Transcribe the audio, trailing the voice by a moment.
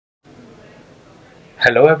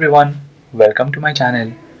Hello everyone, welcome to my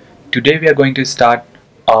channel. Today we are going to start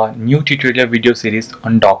a new tutorial video series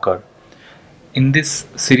on Docker. In this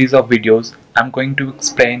series of videos, I'm going to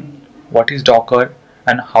explain what is Docker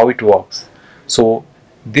and how it works. So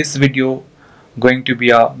this video going to be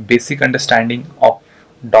a basic understanding of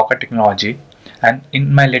Docker technology, and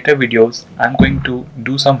in my later videos I'm going to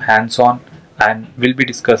do some hands-on and will be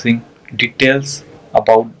discussing details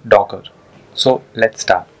about Docker. So let's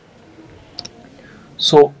start.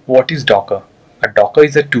 So what is Docker? A Docker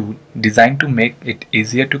is a tool designed to make it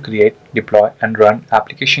easier to create, deploy and run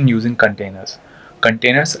application using containers.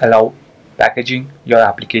 Containers allow packaging your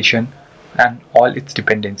application and all its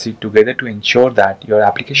dependency together to ensure that your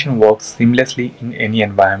application works seamlessly in any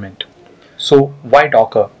environment. So why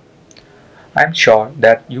Docker? I'm sure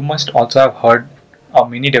that you must also have heard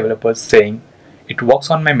many developers saying, it works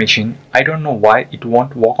on my machine, I don't know why it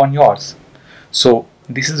won't work on yours. So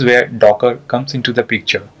this is where Docker comes into the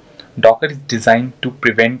picture. Docker is designed to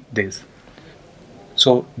prevent this.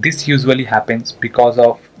 So this usually happens because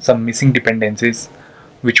of some missing dependencies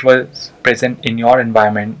which was present in your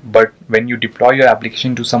environment, but when you deploy your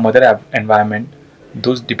application to some other environment,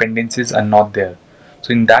 those dependencies are not there.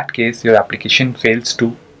 So in that case, your application fails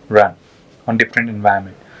to run on different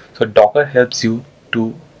environment. So Docker helps you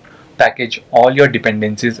to package all your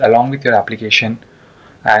dependencies along with your application,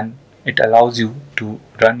 and it allows you to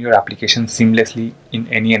run your application seamlessly in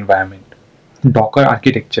any environment. Docker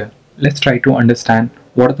architecture. Let's try to understand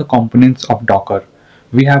what are the components of Docker.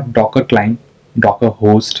 We have Docker client, Docker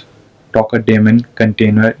host, Docker daemon,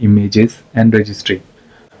 container, images, and registry.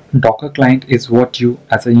 Docker client is what you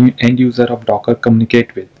as an end user of Docker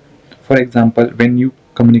communicate with. For example, when you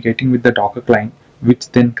communicating with the Docker client, which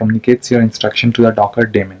then communicates your instruction to the Docker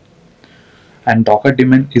daemon. And Docker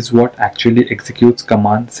daemon is what actually executes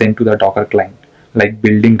commands sent to the Docker client, like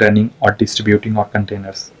building, running, or distributing or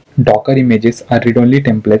containers. Docker images are read-only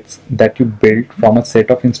templates that you build from a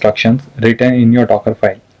set of instructions written in your Docker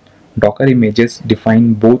file. Docker images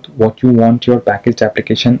define both what you want your packaged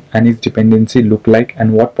application and its dependency look like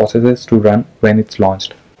and what processes to run when it's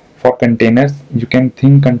launched. For containers, you can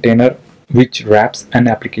think container which wraps an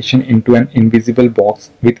application into an invisible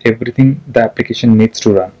box with everything the application needs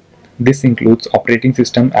to run. This includes operating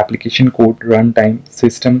system, application code, runtime,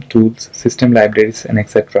 system tools, system libraries, and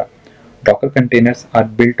etc. Docker containers are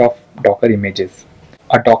built of Docker images.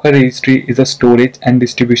 A Docker registry is a storage and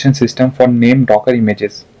distribution system for named Docker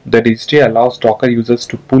images. The registry allows Docker users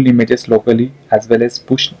to pull images locally as well as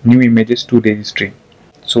push new images to registry.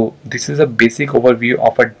 So this is a basic overview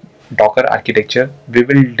of a Docker architecture. We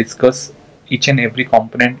will discuss each and every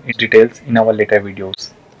component in details in our later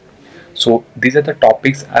videos. So these are the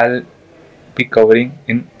topics I'll be covering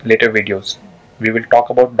in later videos. We will talk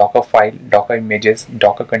about Docker file, Docker images,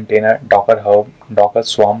 Docker container, Docker hub, Docker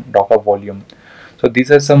swarm, Docker volume. So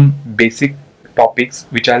these are some basic topics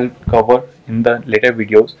which I'll cover in the later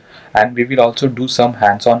videos, and we will also do some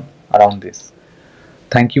hands-on around this.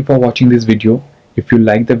 Thank you for watching this video. If you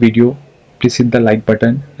like the video, please hit the like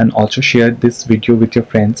button and also share this video with your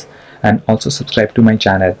friends, and also subscribe to my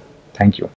channel. Thank you.